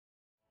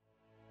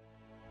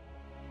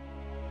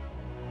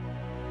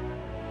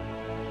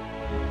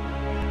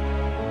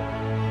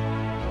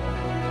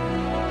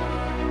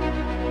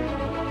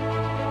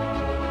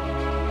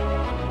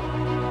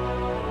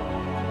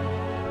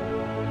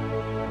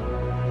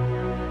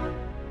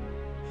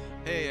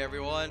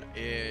everyone,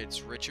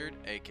 it's Richard,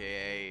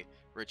 aka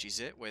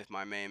RichieZit, with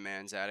my main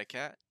man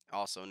Zatacat,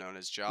 also known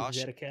as Is Josh.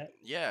 that a cat?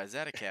 Yeah,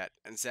 Zatacat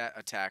and Zat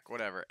Attack,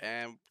 whatever.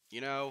 And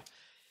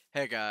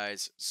hey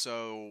guys,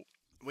 so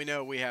we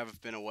know we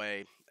have been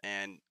away,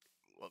 and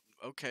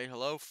okay,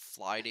 hello,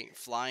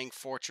 flying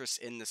fortress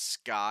in the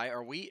sky.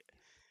 Are we?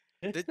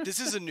 This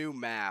is a new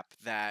map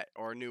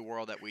or a new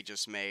world that we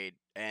just made,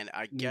 and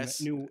I guess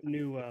New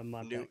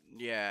mod new, pack.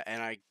 yeah,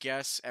 and I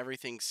guess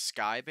everything's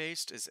sky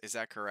based. Is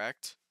that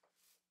correct?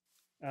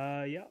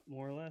 Yeah,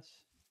 more or less.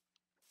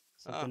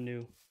 Oh, Something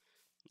new.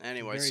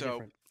 anyway, Very so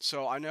different.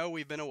 so I know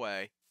we've been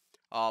away.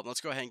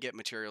 Let's go ahead and get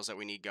materials that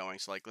we need going.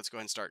 So like, let's go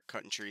ahead and start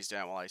cutting trees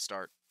down while I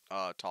start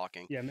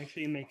talking. Yeah, make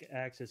sure you make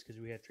access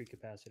because we have tree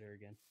capacitor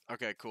again.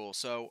 Okay, cool.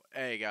 So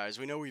hey guys,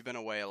 we know we've been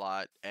away a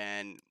lot,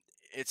 and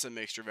it's a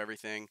mixture of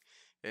everything.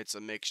 It's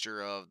a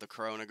mixture of the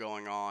corona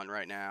going on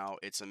right now.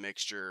 It's a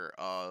mixture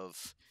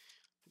of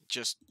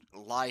just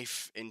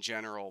life in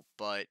general.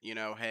 But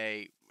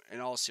hey, in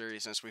all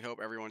seriousness, we hope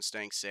everyone's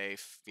staying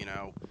safe.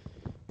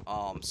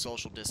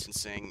 Social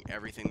distancing,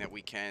 everything that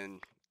we can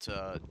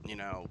to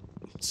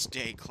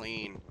stay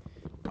clean.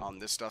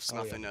 This stuff's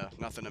Oh yeah.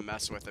 nothing to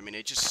mess with. I mean,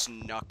 it just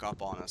snuck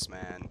up on us,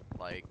 man.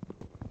 Like,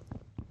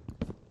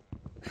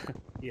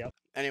 Yep.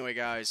 anyway,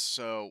 guys,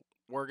 so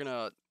we're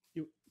gonna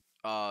You,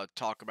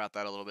 talk about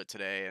that a little bit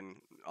today, and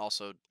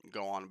also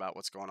go on about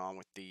what's going on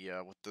with the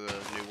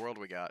new world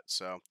we got.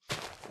 So,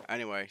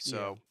 anyway, yeah.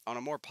 so on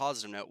a more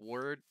positive note,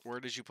 where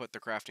did you put the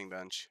crafting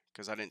bench?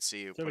 Because I didn't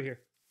see you It's over put it. here.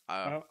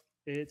 Uh, Oh,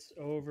 it's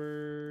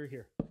over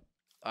here.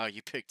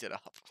 you picked it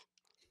up.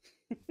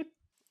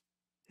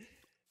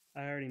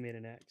 I already made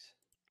an axe,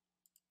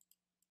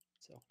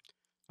 so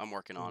I'm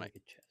working we'll on it. make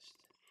a chest.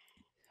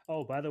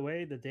 Oh, by the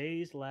way, the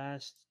days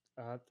last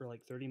for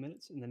like 30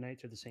 minutes, and the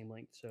nights are the same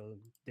length, so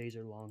days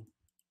are long.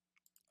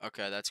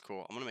 Okay, that's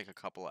cool. I'm gonna make a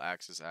couple of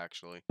axes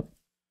actually.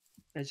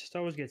 I just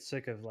always get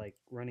sick of like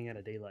running out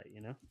of daylight,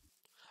 you know?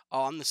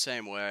 Oh, I'm the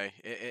same way.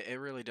 It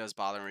really does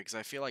bother me because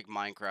I feel like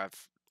Minecraft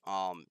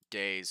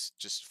days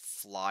just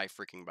fly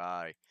freaking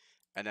by,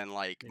 and then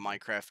like They do.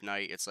 Minecraft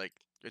night, it's like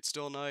it's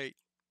still night,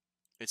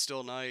 it's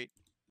still night,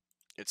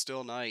 it's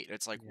still night.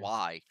 It's like Yeah.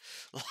 why?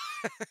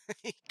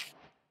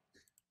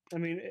 I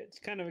mean, it's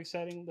kind of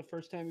exciting the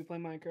first time you play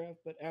Minecraft,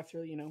 but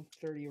after,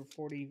 30 or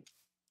 40,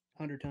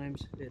 100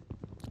 times, it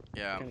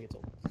Yeah, kind of gets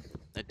old.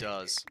 it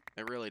does.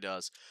 It really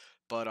does.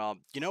 But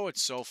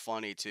what's so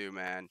funny too,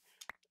 man?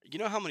 You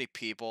know how many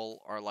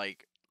people are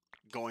like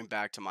going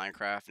back to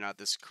Minecraft now that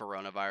this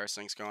coronavirus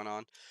thing's going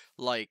on?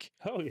 Like,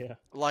 Oh, yeah.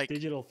 like,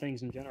 Digital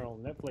things in general.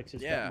 Netflix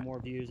has gotten yeah. more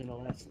views in the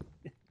last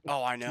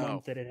Oh, I know.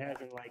 month than it has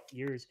in like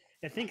years.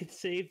 I think it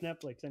saved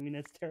Netflix. I mean,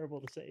 that's terrible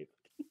to save.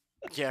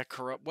 Yeah,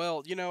 corrupt.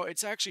 Well,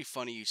 it's actually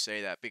funny you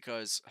say that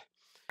because,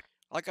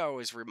 like I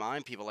always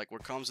remind people, like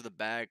what comes with the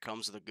bad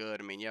comes with the good.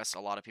 I mean, yes,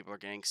 a lot of people are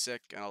getting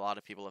sick and a lot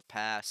of people have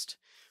passed.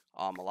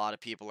 A lot of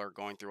people are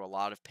going through a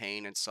lot of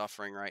pain and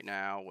suffering right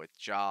now with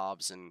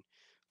jobs and,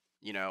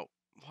 you know,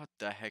 what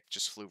the heck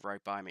just flew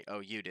right by me? Oh,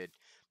 you did.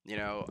 You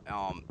know,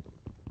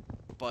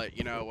 but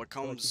Yep. what Collecting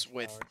comes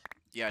with flowers.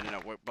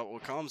 yeah, but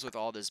what comes with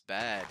all this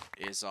bad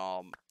is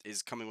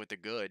coming with the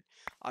good.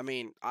 I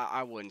mean,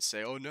 I wouldn't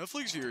say oh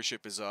Netflix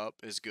viewership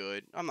is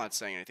good. I'm not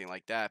saying anything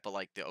like that, but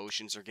like the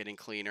oceans are getting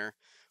cleaner,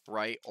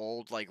 right?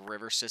 Old like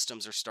river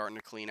systems are starting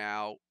to clean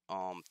out,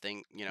 and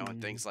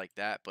Mm. things like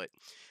that. But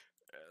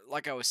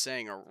like I was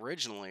saying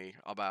originally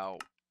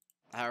about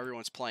how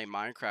everyone's playing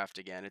Minecraft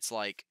again, it's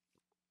like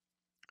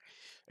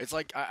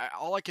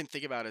all I can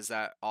think about is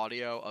that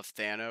audio of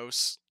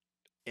Thanos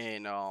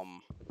in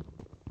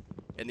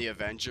in the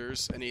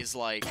Avengers, and he's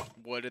like,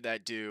 "What did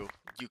that do?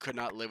 You could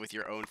not live with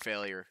your own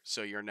failure,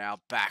 so you're now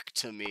back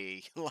to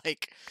me."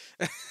 Like,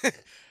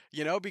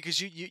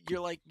 because you're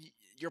like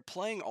you're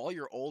playing all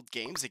your old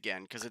games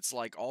again because it's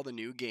like all the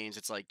new games.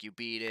 It's like you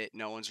beat it,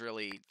 no one's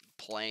really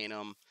playing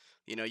them.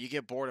 You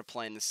get bored of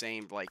playing the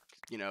same like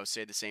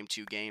say the same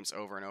two games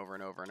over and over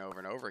and over and over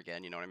and over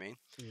again. You know what I mean?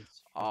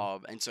 It's true.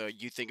 And so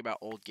you think about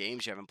old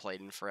games you haven't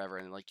played in forever,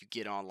 and like you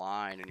get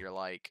online and you're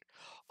like,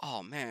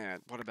 oh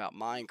man, what about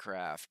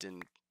Minecraft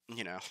and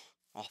you know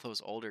all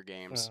those older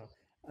games.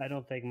 Uh, I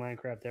don't think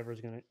Minecraft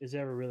is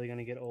ever really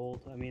gonna get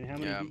old. I mean, how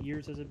many Yeah,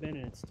 years has it been,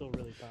 and it's still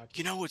really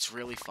popular? what's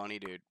really funny,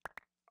 dude?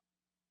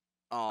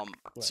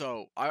 What?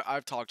 So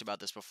I've talked about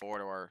this before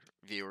to our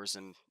viewers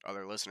and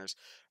other listeners.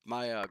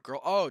 My girl,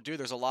 oh dude,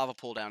 there's a lava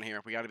pool down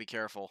here. We got to be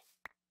careful.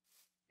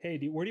 Hey,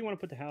 where do you want to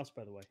put the house,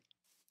 by the way?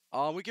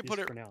 We could put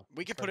Just it for now,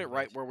 we as could far put as it it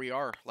right goes. where we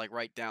are, like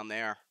right down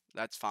there.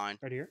 That's fine.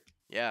 Right here.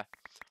 Yeah.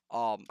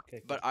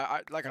 Okay, But cool.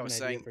 I like I I have was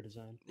an idea saying, for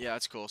design. yeah,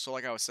 that's cool. So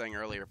like I was saying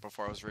earlier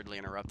before I was rudely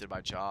interrupted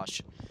by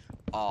Josh,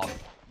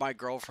 my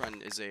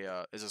girlfriend is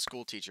a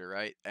school teacher,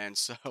 right? And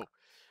so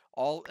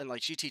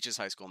like she teaches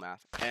high school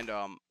math, and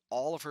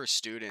all of her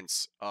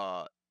students,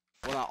 well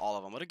not all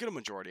of them, but a good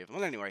majority of them.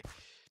 But anyway,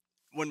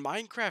 when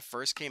Minecraft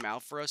first came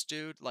out for us,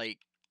 dude, like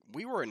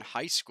we were in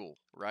high school,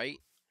 right?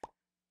 Yep.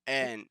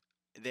 And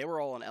they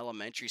were all in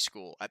elementary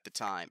school at the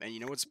time. And you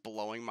know what's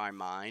blowing my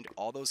mind?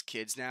 All those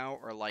kids now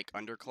are like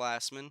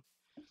underclassmen.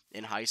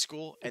 in high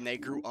school, and they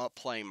grew up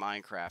playing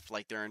Minecraft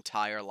like their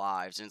entire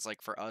lives. And it's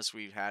like for us,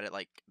 we've had it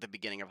like the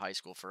beginning of high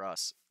school for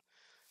us.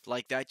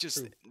 Like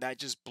True. that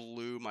just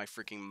blew my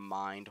freaking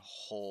mind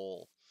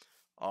whole.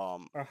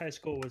 Um, Our high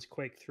school was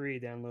Quake 3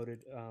 downloaded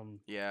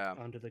yeah,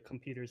 onto the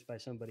computers by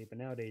somebody, but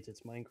nowadays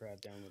it's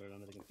Minecraft downloaded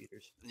onto the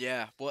computers.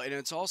 yeah. Well, and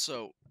it's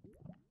also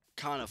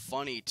kind of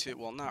funny too.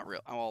 Well, not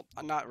real. Well,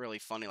 not really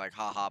funny, like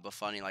haha, but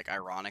funny, like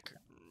ironic.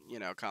 You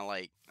know, kind of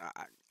like.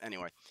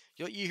 Anyway,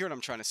 you hear what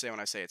I'm trying to say when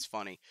I say it's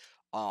funny.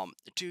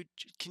 Dude,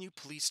 can you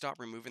please stop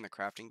removing the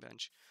crafting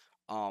bench?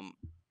 Um,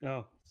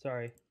 Oh,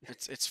 sorry.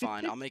 it's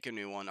fine. I'll make a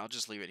new one. I'll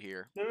just leave it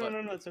here. No, no, But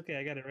no, no. It's okay.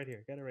 I got it right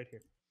here. Got it right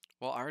here.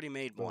 well, I already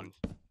made one.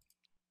 Boom.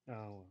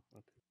 Oh,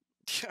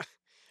 okay.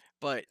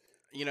 But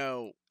you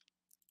know,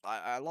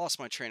 I lost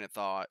my train of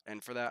thought,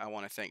 and for that, I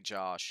want to thank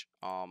Josh.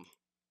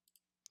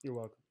 You're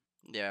welcome.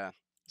 Yeah.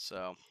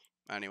 So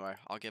anyway,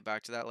 I'll get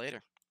back to that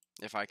later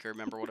if I can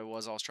remember what it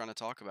was I was trying to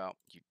talk about.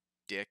 You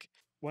dick.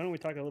 Why don't we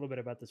talk a little bit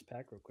about this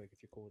pack real quick,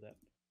 if you're cool with that?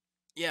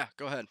 Yeah,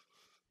 go ahead.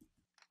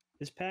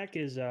 This pack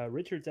is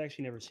Richard's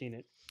actually never seen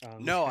it. He's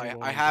No, kind of I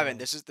going haven't.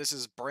 blind. This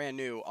is brand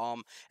new.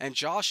 And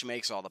Josh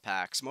makes all the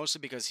packs mostly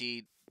because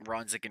he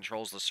runs and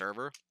controls the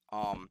server.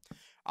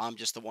 I'm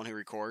just the one who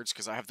records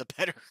because I have the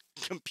better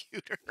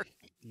computer.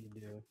 You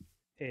do.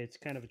 Hey, it's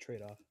kind of a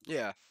trade-off.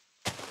 Yeah.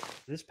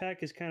 This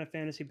pack is kind of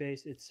fantasy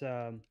based. It's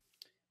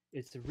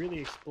really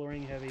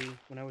exploring heavy.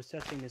 When I was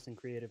testing this in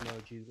creative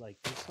mode,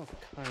 there's all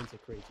kinds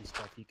of crazy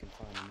stuff you can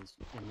find in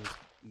this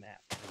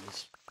map, in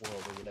this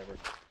world or whatever.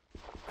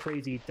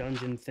 Crazy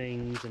dungeon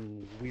things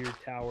and weird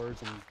towers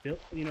and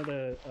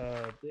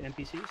the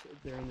NPCs,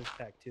 they're in this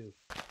pack too.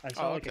 I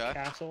saw Oh, like a okay.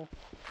 castle,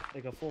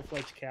 like a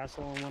full-fledged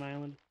castle on one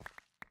island,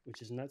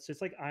 which is nuts.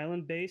 It's like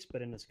island based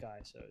but in the sky,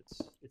 so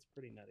it's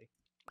pretty nutty.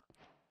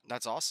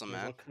 That's awesome,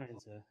 There's man. all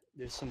kinds of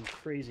there's some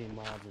crazy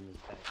mobs in this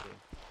pack too.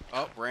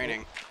 Oh,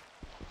 raining.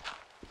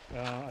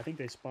 I think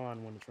they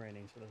spawn when it's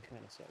raining, so that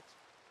kind of sucks.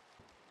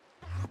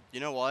 You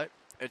know what?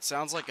 It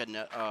sounds like an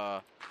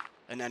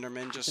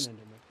Enderman It's an just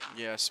Enderman.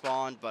 yeah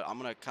spawned, but I'm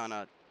gonna kind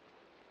of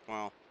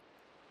well.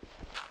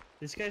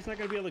 This guy's not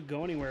gonna be able to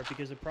go anywhere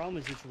because the problem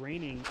is it's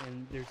raining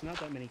and there's not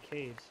that many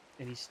caves,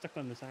 and he's stuck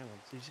on this island,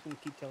 so he's just gonna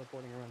keep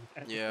teleporting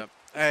around. Yeah.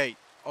 Hey,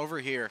 over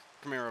here.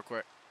 Come here real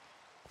quick.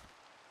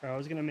 I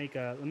was gonna make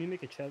a. Let me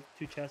make a chest,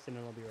 2 chests, and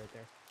then I'll be right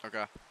there.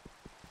 Okay.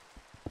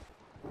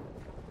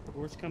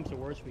 Worst comes to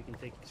worst, we can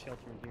take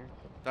shelter in here.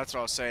 That's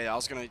what I was saying. I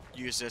was gonna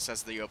use this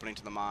as the opening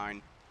to the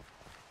mine.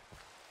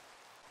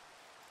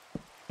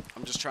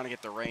 I'm just trying to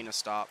get the rain to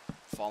stop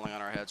falling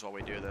on our heads while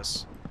we do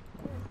this.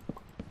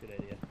 Good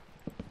idea.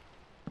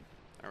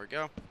 There we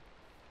go.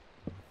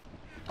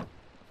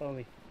 Follow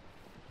me.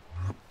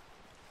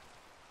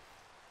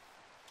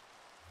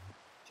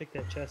 Check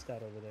that chest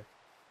out over there.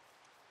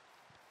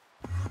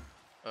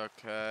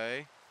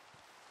 Okay.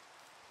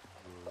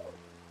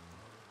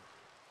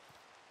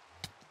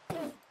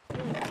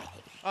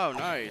 Oh,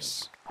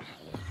 nice.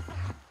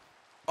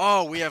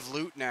 Oh, we have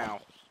loot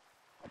now.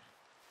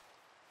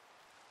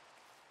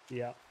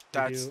 Yeah,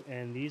 That's we do.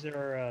 And these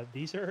are.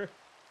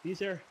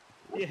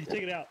 Yeah,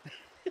 check it out.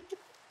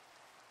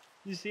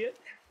 You see it?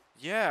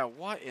 yeah.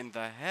 What in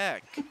the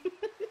heck?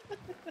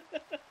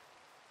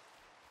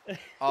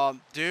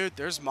 Dude,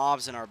 there's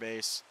mobs in our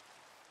base.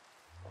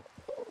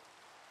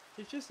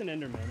 It's just an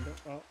Enderman.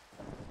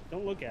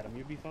 Don't look at him.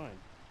 You'll be fine.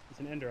 It's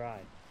an Ender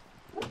Eye.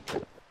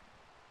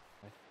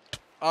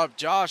 Oh,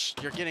 Josh,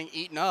 you're getting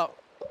eaten up.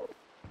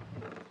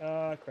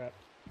 Crap.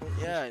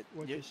 Yeah.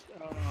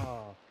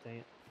 Oh,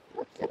 dang it.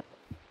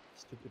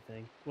 Stupid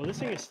thing. Well, this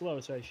thing is slow,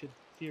 so I should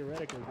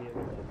theoretically be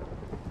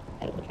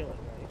able to kill it,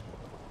 right?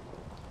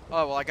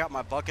 Oh, well, I got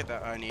my bucket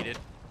that I needed.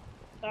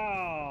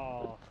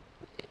 Oh!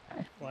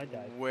 Well, I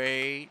died.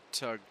 Way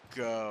to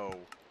go.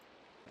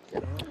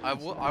 I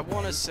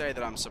want to say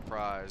that I'm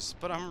surprised,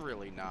 but I'm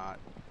really not.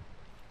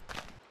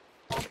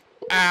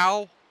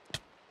 Ow!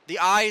 The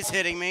eye's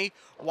hitting me.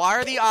 Why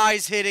are the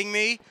eyes hitting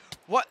me?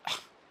 What?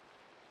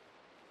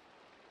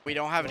 We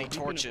don't have any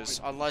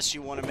torches unless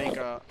you want to make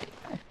a...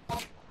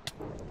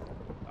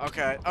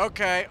 Okay,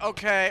 okay,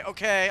 okay,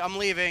 okay, I'm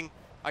leaving.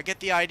 I get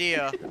the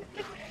idea.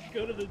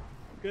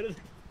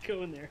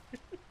 Go in there.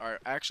 Alright,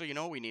 actually, you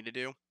know what we need to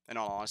do? In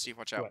all honesty,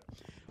 watch out. What?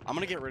 I'm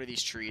gonna get rid of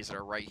these trees that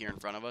are right here in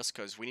front of us,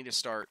 because we need to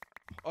start...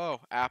 Oh,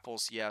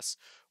 apples, yes.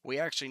 We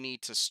actually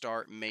need to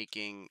start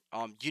making...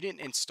 you didn't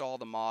install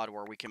the mod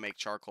where we can make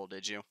charcoal,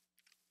 did you?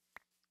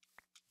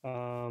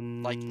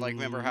 Like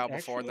remember how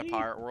before in the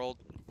pirate world,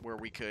 where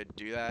we could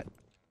do that?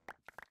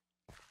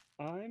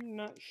 I'm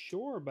not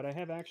sure, but I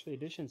have actually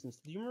additions. Do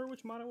you remember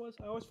which mod it was?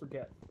 I always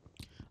forget.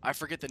 I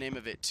forget the name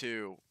of it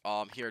too.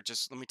 Here,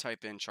 just let me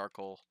type in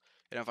charcoal.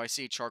 And if I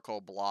see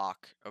charcoal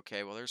block,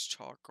 okay, well there's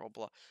charcoal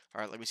block.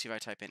 All right, let me see if I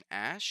type in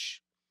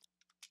ash.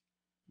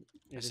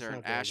 Is there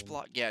an ash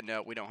block? Yeah,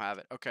 no, we don't have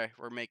it. Okay,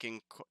 we're making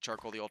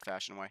charcoal the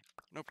old-fashioned way.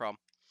 No problem.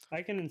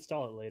 I can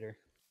install it later.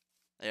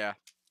 Yeah.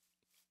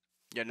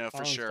 Yeah, no, for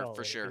I'll sure, install it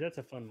for later because sure. that's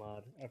a fun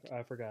mod.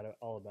 I forgot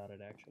all about it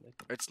actually.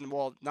 It's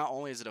well, not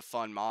only is it a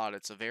fun mod,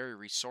 it's a very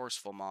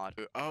resourceful mod.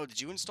 Oh,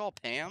 did you install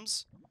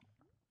Pam's?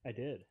 I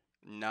did.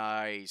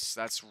 Nice.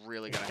 That's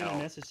really It's gonna kind of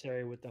help.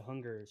 necessary with the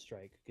hunger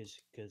strike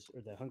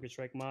or the hunger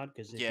strike mod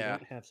because if you Yeah.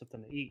 don't have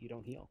something to eat, you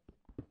don't heal.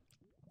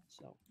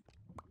 So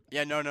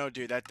Yeah, no,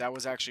 dude. That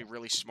was actually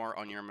really smart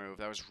on your move.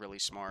 That was really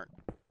smart.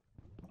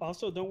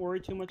 also don't worry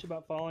too much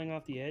about falling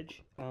off the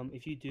edge.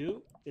 If you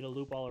do, it'll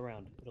loop all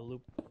around. It'll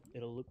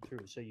loop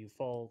through. So you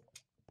fall.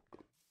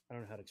 I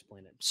don't know how to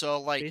explain it. So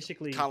like kind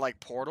Basically, of like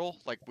Portal,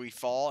 like we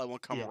fall and we'll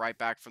come yeah. right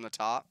back from the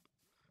top.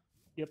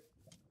 Yep.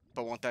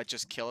 But won't that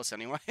just kill us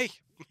anyway?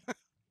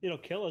 It'll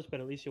kill us, but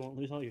at least you won't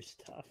lose all your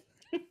stuff.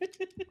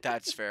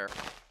 That's fair.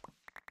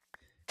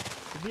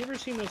 Have you ever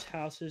seen those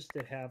houses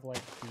that have like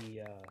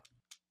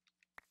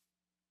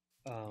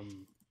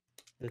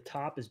the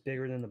top is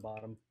bigger than the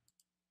bottom?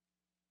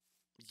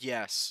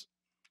 Yes.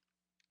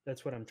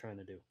 That's what I'm trying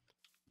to do.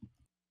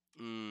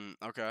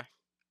 Okay.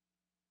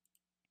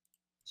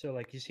 So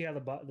like you see how the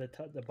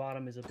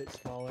bottom is a bit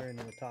smaller and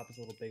then the top is a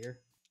little bigger.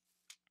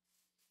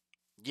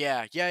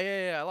 Yeah.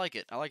 I like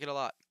it. I like it a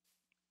lot.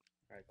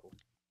 All right, cool.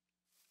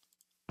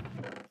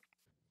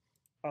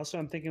 Also,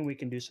 I'm thinking we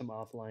can do some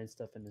offline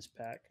stuff in this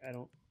pack. I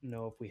don't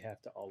know if we have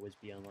to always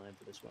be online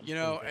for this one. You What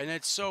do you know, think? and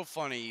it's so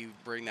funny you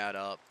bring that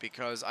up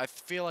because I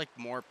feel like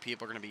more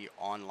people are going to be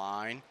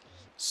online.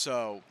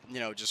 So,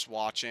 just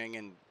watching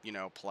and,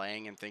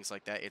 playing and things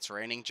like that. It's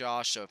raining,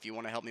 Josh, so if you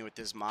want to help me with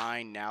this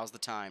mine, now's the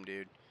time,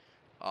 dude.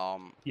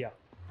 Yeah.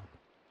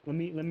 Let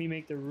me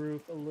make the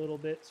roof a little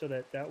bit so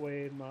that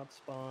way mobs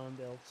spawn,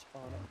 they'll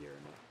spawn up here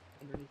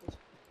and underneath us.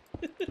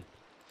 You know what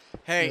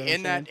Hey, I'm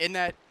in that saying? in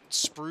that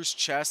spruce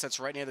chest that's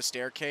right near the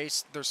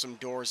staircase, there's some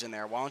doors in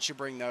there. Why don't you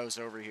bring those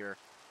over here?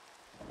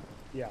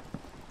 Yeah,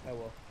 I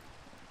will.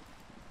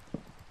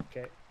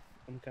 Okay,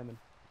 I'm coming.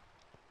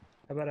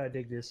 How about I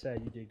dig this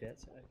side, you dig that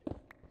side?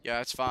 Yeah,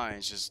 that's fine.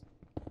 It's just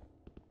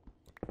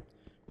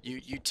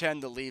you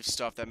tend to leave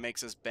stuff that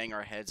makes us bang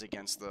our heads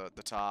against the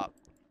top.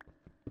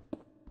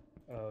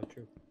 Oh,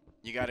 true.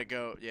 You gotta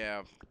go,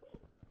 yeah.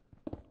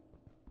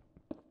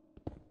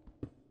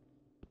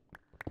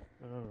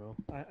 I don't know.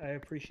 I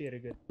appreciate a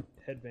good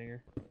headbanger.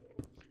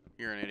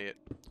 You're an idiot.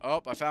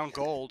 Oh, I found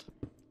gold.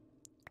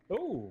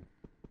 Oh,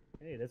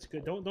 hey, that's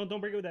good. Don't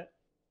break it with that.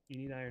 You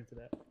need iron for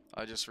that.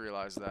 I just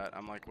realized that.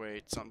 I'm like,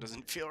 wait, something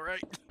doesn't feel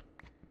right.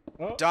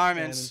 Oh,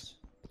 Diamonds.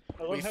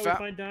 I love We how we found.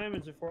 find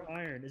diamonds before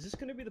iron. Is this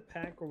gonna be the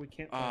pack where we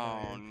can't find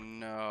Oh iron?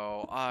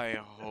 no, I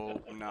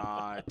hope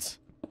not.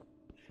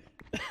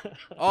 Oh,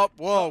 Oh,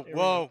 whoa, here we go.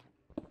 whoa.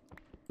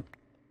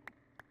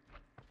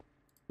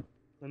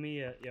 Let me.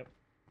 Yep.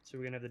 So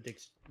we're gonna have the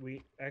digs.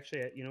 We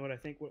actually, you know what I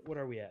think? What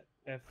are we at?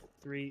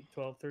 F3,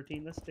 12,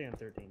 13. Let's stay on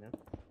 13 now.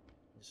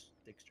 Just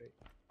dig straight.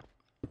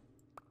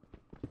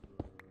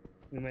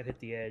 We might hit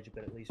the edge,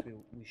 but at least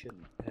we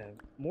shouldn't have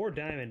more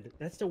diamond.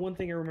 That's the one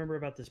thing I remember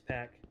about this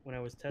pack. When I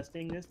was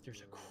testing this,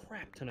 there's a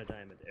crap ton of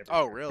diamond everywhere.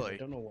 Oh, and I really?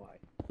 don't know why.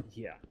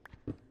 Yeah.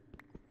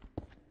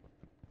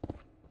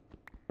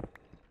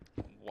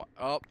 What?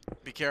 Oh,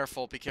 be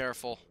careful, be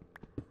careful.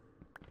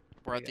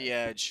 We're I at got the it.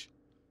 edge.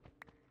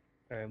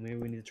 All right, maybe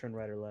we need to turn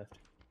right or left.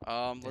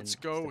 Let's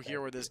And go step here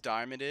back where this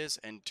diamond is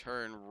and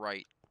turn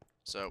right.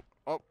 So,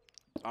 oh,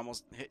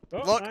 almost hit.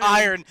 Oh, Look,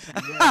 iron!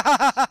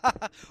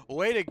 Yes.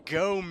 Way to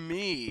go,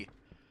 me.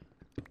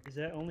 Is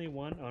that only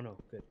one? Oh no,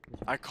 good.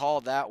 I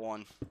called that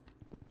one.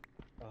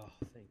 Oh,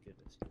 thank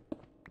goodness.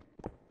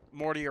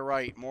 More to your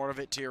right. More of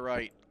it to your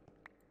right.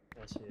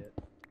 I see it.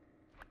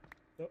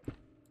 Oh,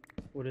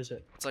 what is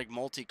it? It's like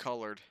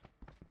multicolored.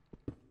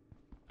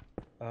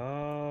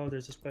 Oh,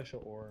 there's a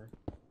special ore.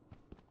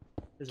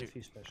 There's Dude. a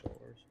few special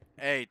ores.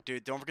 Hey,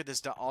 dude, don't forget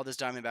this all this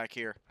diamond back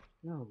here.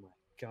 Oh my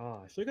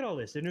gosh, look at all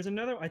this. And there's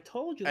another. I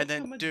told you. And Look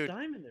how then, much dude,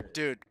 diamond there is.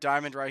 dude,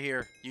 diamond right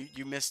here.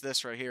 You missed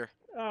this right here.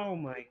 Oh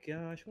my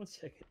gosh, 1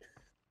 second.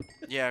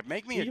 Yeah,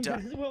 make me a You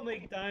might as well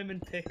make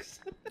diamond picks.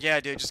 Yeah,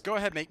 dude, just go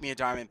ahead and make me a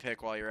diamond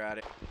pick while you're at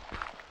it.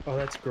 Oh,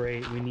 that's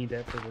great. We need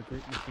that for the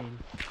group machine.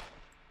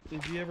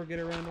 Did you ever get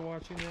around to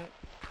watching that?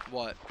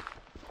 What?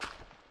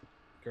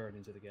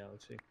 Guardians of the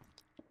Galaxy.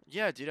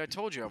 Yeah, dude, I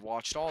told you I've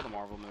watched all the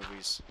Marvel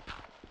movies.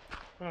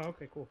 Oh,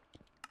 okay, cool.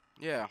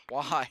 Yeah,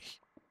 why?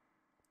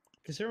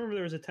 Because I remember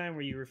there was a time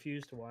where you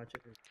refused to watch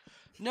it.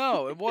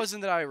 No, it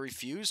wasn't that I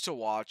refused to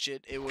watch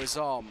it. It was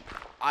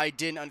I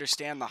didn't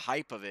understand the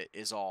hype of it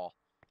is all.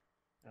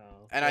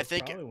 Oh, And I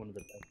think probably one of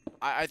the best.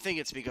 I think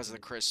it's because of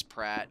the Chris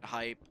Pratt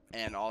hype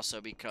and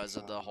also because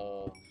of the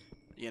whole,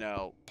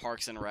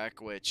 Parks and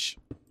Rec, which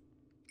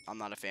I'm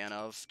not a fan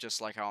of,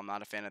 just like how I'm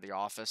not a fan of The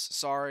Office.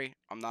 Sorry,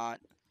 I'm not.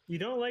 You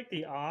don't like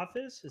The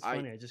Office? It's I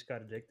funny. I just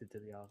got addicted to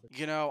The Office.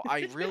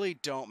 I really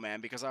don't, man,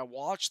 because I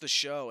watched the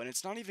show and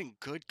it's not even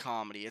good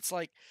comedy. It's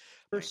like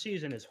First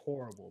season is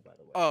horrible, by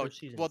the way. oh, First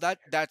season well is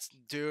terrible. that's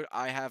dude,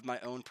 I have my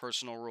own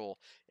personal rule.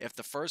 If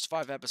the first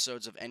 5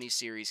 episodes of any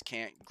series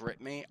can't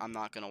grip me, I'm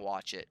not going to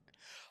watch it.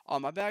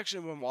 I've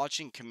actually been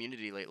watching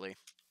Community lately.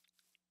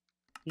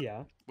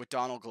 Yeah. with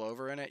Donald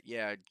Glover in it.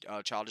 Yeah,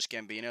 Childish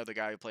Gambino, the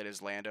guy who played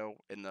as Lando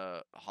in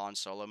the Han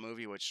Solo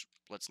movie, which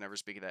let's never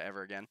speak of that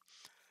ever again.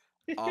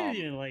 You Um,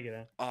 didn't like it,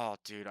 huh? oh,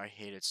 dude, I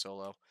hated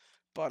Solo,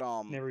 but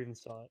Never even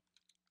saw it.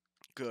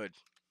 good.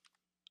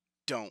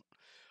 Don't.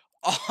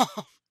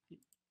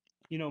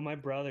 You know, my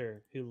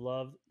brother, who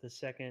loved the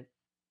second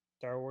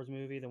Star Wars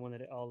movie, the one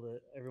that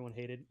everyone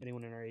hated,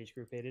 anyone in our age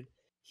group hated,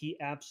 he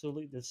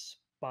absolutely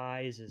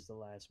despises the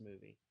last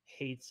movie.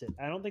 Hates it.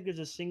 I don't think there's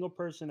a single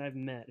person I've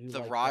met who The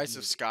likes that Rise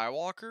of movie.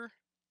 Skywalker.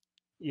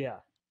 Yeah.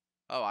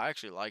 Oh, I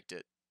actually liked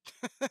it.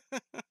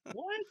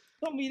 What?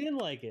 Tell me you didn't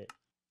like it.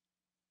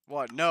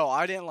 What? No,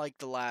 I didn't like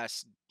the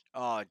last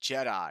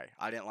Jedi.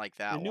 I didn't like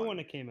The that new one one.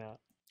 that came out.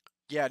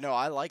 Yeah, no,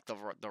 I like the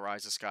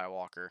Rise of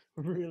Skywalker.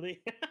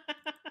 Really?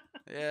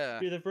 Yeah.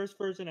 You're the first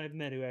person I've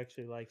met who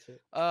actually likes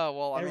it.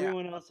 Well, I mean,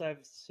 Everyone else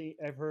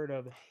I've heard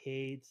of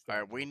hates all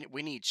that right, one.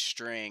 we need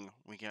string.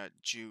 We got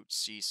Jute,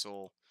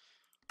 Cecil.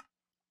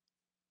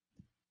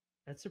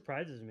 That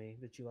surprises me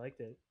that you liked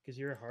it because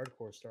you're a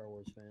hardcore Star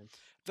Wars fan.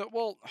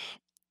 Well,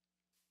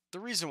 the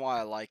reason why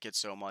I like it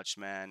so much,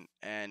 man,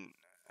 and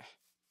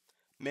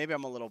maybe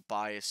I'm a little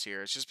biased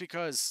here. It's just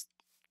because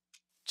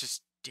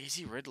just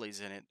Daisy Ridley's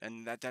in it,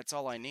 and that's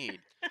all I need.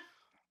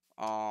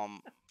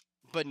 Um,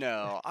 but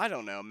no, I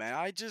don't know, man.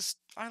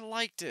 I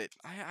liked it.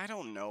 I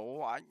don't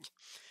know.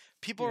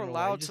 People You are don't know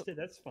why you allowed just to. did.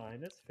 That's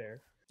fine. That's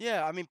fair.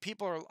 Yeah, I mean,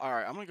 people are all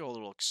right. I'm gonna go a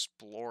little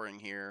exploring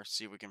here,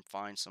 see if we can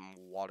find some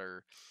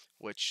water,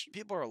 which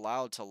people are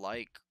allowed to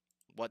like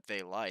what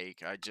they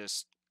like. I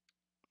just,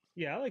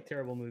 Yeah, I like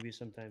terrible movies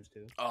sometimes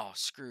too. oh,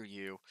 screw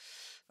you.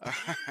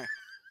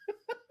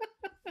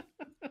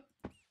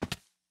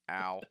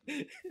 Ow.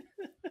 I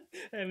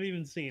haven't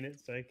even seen it,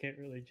 so I can't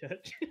really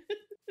judge.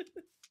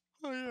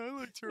 Oh yeah, I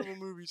like terrible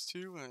movies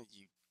too.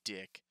 You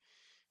dick.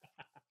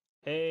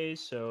 Hey,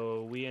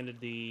 so we ended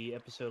the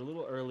episode a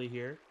little early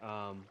here.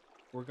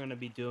 We're going to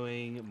be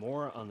doing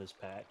more on this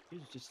pack.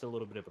 Here's just a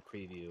little bit of a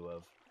preview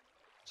of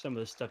some of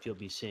the stuff you'll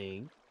be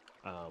seeing.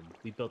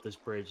 We built this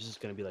bridge. This is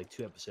going to be like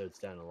 2 episodes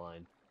down the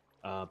line.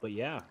 But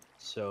yeah,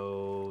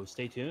 so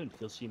stay tuned.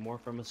 You'll see more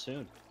from us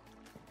soon.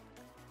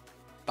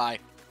 Bye.